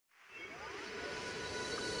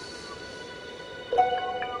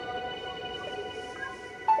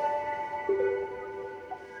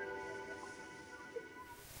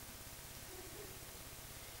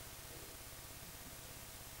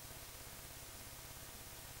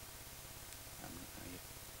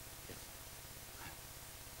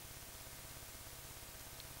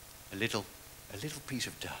a little piece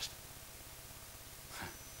of dust.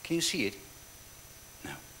 Can you see it?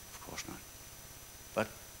 No, of course not. But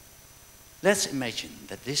let's imagine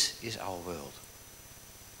that this is our world.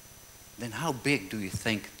 Then how big do you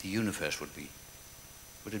think the universe would be?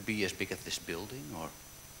 Would it be as big as this building, or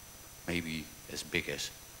maybe as big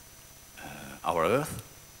as our Earth,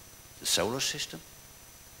 the solar system,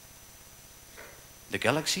 the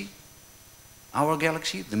galaxy, our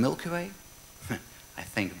galaxy, the Milky Way? I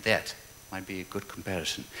think that might be a good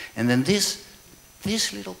comparison. And then this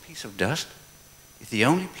little piece of dust is the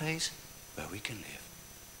only place where we can live,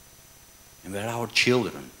 and where our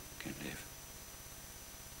children can live.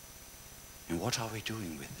 And what are we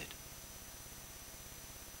doing with it?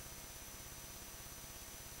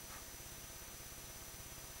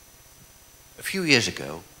 A few years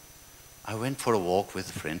ago, I went for a walk with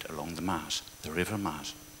a friend along the Maas, the River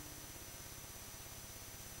Maas.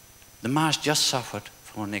 The Maas just suffered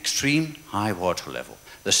from an extreme high water level.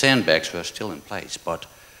 The sandbags were still in place, but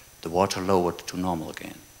the water lowered to normal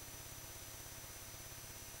again.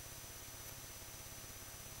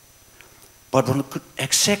 But one could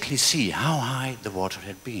exactly see how high the water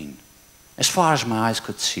had been. As far as my eyes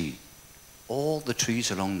could see, all the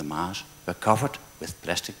trees along the Maas were covered with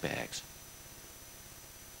plastic bags.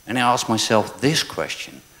 And I asked myself this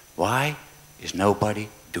question: why is nobody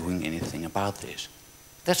doing anything about this?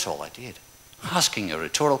 That's all I did. Asking a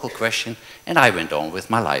rhetorical question, and I went on with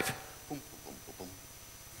my life. Boom, boom, boom,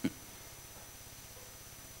 boom.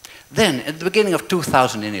 Then, at the beginning of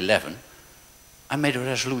 2011, I made a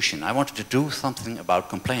resolution. I wanted to do something about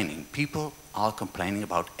complaining. People are complaining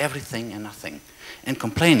about everything and nothing. And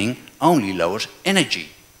complaining only lowers energy,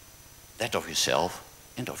 that of yourself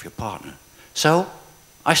and of your partner. So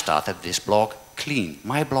I started this blog, Clean,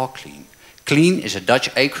 my blog Clean. Clean is a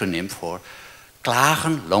Dutch acronym for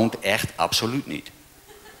klagen loont echt absoluut niet.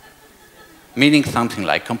 Meaning something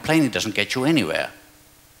like complaining doesn't get you anywhere.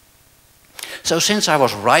 So since I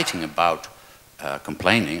was writing about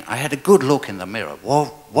complaining, I had a good look in the mirror. Well,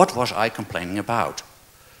 what was I complaining about?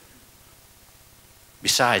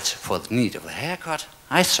 Besides, for the need of a haircut,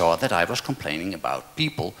 I saw that I was complaining about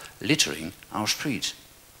people littering our streets.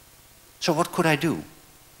 So what could I do?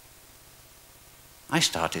 I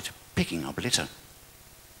started picking up litter.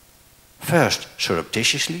 First,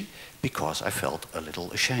 surreptitiously, because I felt a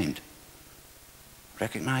little ashamed.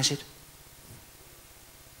 Recognize it?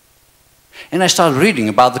 And I started reading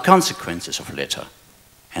about the consequences of litter.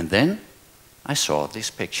 And then I saw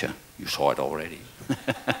this picture. You saw it already.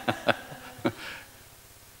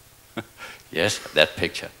 Yes, that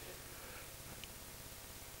picture.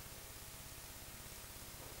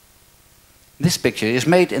 This picture is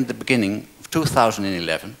made in the beginning of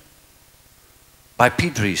 2011 by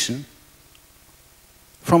Piet Driessen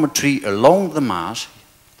from a tree along the Maas,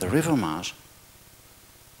 the River Maas,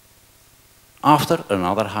 after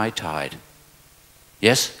another high tide.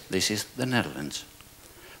 Yes, this is the Netherlands.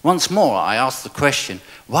 Once more I asked the question,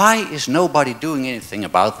 why is nobody doing anything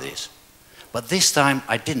about this? But this time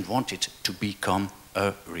I didn't want it to become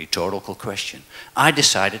a rhetorical question. I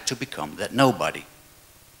decided to become that nobody.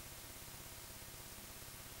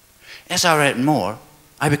 As I read more,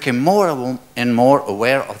 I became more and more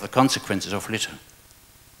aware of the consequences of litter.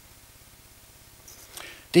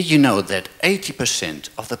 Did you know that 80%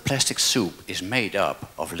 of the plastic soup is made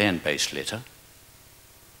up of land-based litter?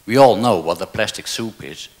 We all know what the plastic soup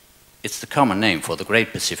is. It's the common name for the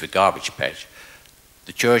Great Pacific Garbage Patch,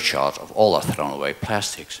 the churchyard of all our thrown away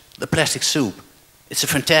plastics. The plastic soup, it's a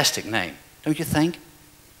fantastic name, don't you think?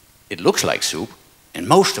 It looks like soup, and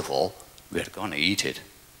most of all, we're gonna eat it.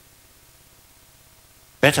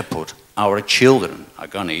 Better put, our children are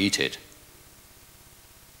gonna eat it.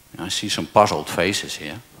 I see some puzzled faces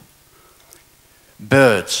here.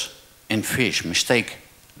 Birds and fish mistake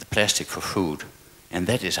the plastic for food, and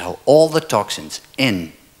that is how all the toxins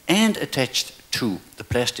in and attached to the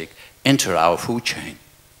plastic enter our food chain.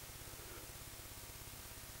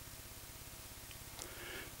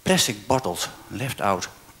 Plastic bottles left out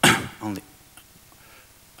on the,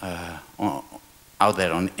 out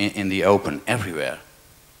there in the open everywhere.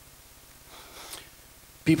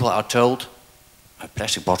 People are told a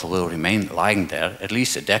plastic bottle will remain lying there at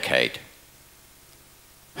least a decade.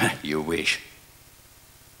 You wish.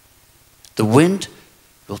 The wind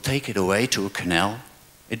will take it away to a canal,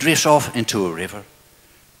 it drifts off into a river,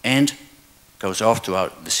 and goes off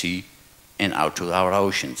to the sea and out to our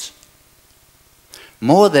oceans.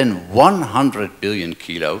 More than 100 billion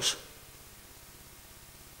kilos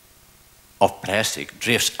of plastic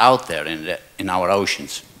drifts out there in our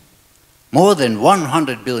oceans. More than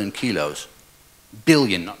 100 billion kilos.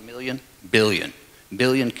 Billion, not million, billion.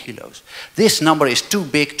 billion kilos. This number is too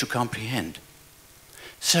big to comprehend.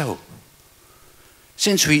 So,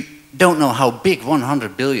 since we don't know how big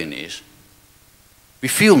 100 billion is, we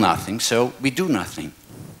feel nothing, so we do nothing.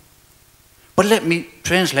 But let me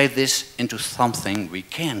translate this into something we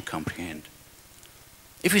can comprehend.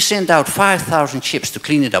 If we send out 5,000 ships to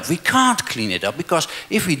clean it up, we can't clean it up, because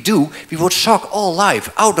if we do, we would suck all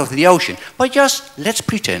life out of the ocean. But just let's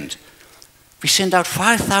pretend we send out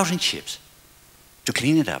 5,000 ships to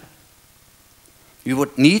clean it up. We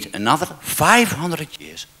would need another 500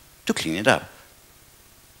 years to clean it up.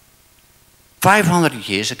 500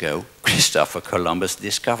 years ago, Christopher Columbus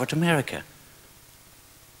discovered America.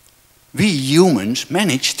 We humans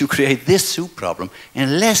managed to create this soup problem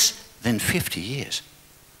in less than 50 years.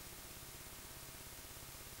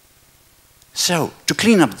 So, to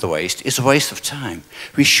clean up the waste is a waste of time.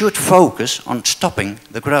 We should focus on stopping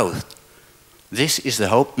the growth. This is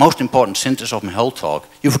the most important sentence of my whole talk.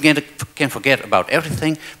 You can forget about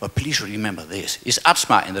everything, but please remember this. Is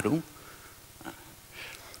Atsma in the room?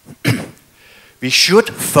 We should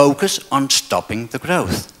focus on stopping the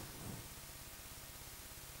growth.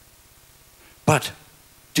 But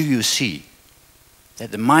do you see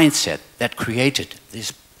that the mindset that created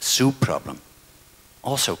this soup problem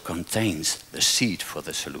also contains the seed for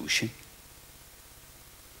the solution?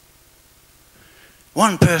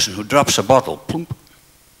 One person who drops a bottle, plump,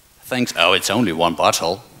 thinks, oh, it's only one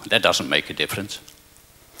bottle, that doesn't make a difference.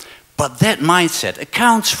 But that mindset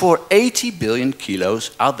accounts for 80 billion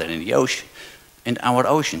kilos out there in the ocean. In our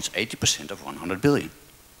oceans, 80% of 100 billion.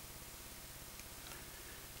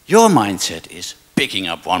 Your mindset is picking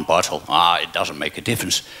up one bottle. It doesn't make a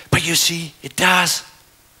difference. But you see, it does.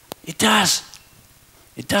 It does.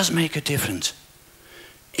 It does make a difference.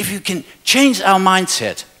 If you can change our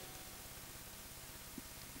mindset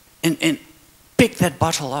and pick that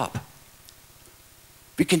bottle up,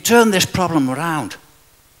 we can turn this problem around.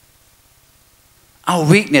 Our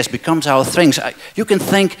weakness becomes our strength. You can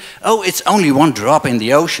think, oh, it's only one drop in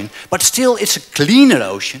the ocean, but still it's a cleaner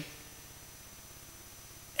ocean.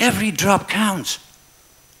 Every drop counts.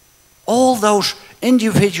 All those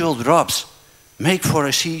individual drops make for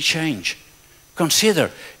a sea change.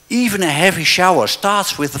 Consider, even a heavy shower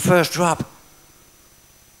starts with the first drop.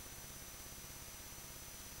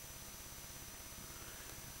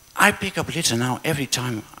 I pick up litter now every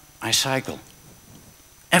time I cycle.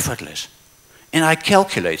 Effortless. And I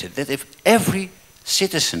calculated that if every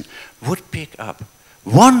citizen would pick up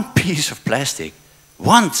one piece of plastic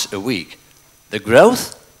once a week, the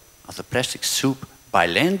growth of the plastic soup by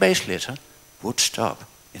land-based litter would stop.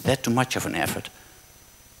 Is that too much of an effort?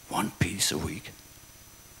 One piece a week.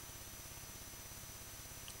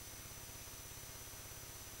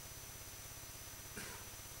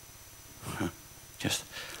 Just,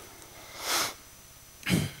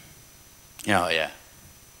 yeah.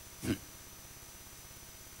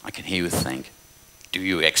 I can hear you think, do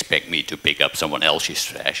you expect me to pick up someone else's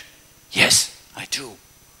trash? Yes, I do.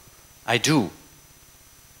 I do.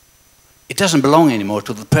 It doesn't belong anymore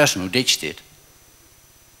to the person who ditched it.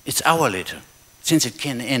 It's our litter, since it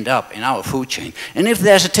can end up in our food chain. And if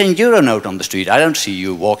there's a 10-euro note on the street, I don't see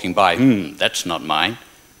you walking by, that's not mine.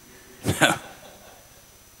 No.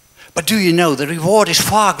 But do you know, the reward is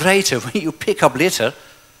far greater when you pick up litter.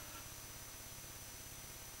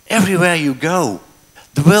 Everywhere you go,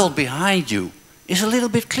 the world behind you is a little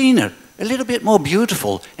bit cleaner, a little bit more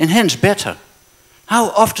beautiful, and hence better. How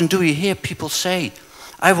often do you hear people say,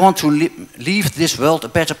 I want to leave this world a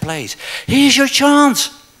better place? Here's your chance.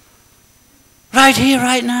 Right here,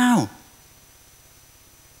 right now.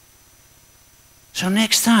 So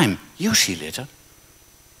next time you see litter,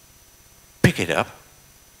 pick it up.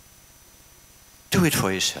 Do it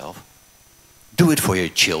for yourself. Do it for your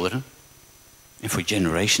children and for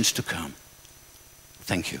generations to come.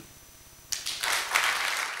 Thank you.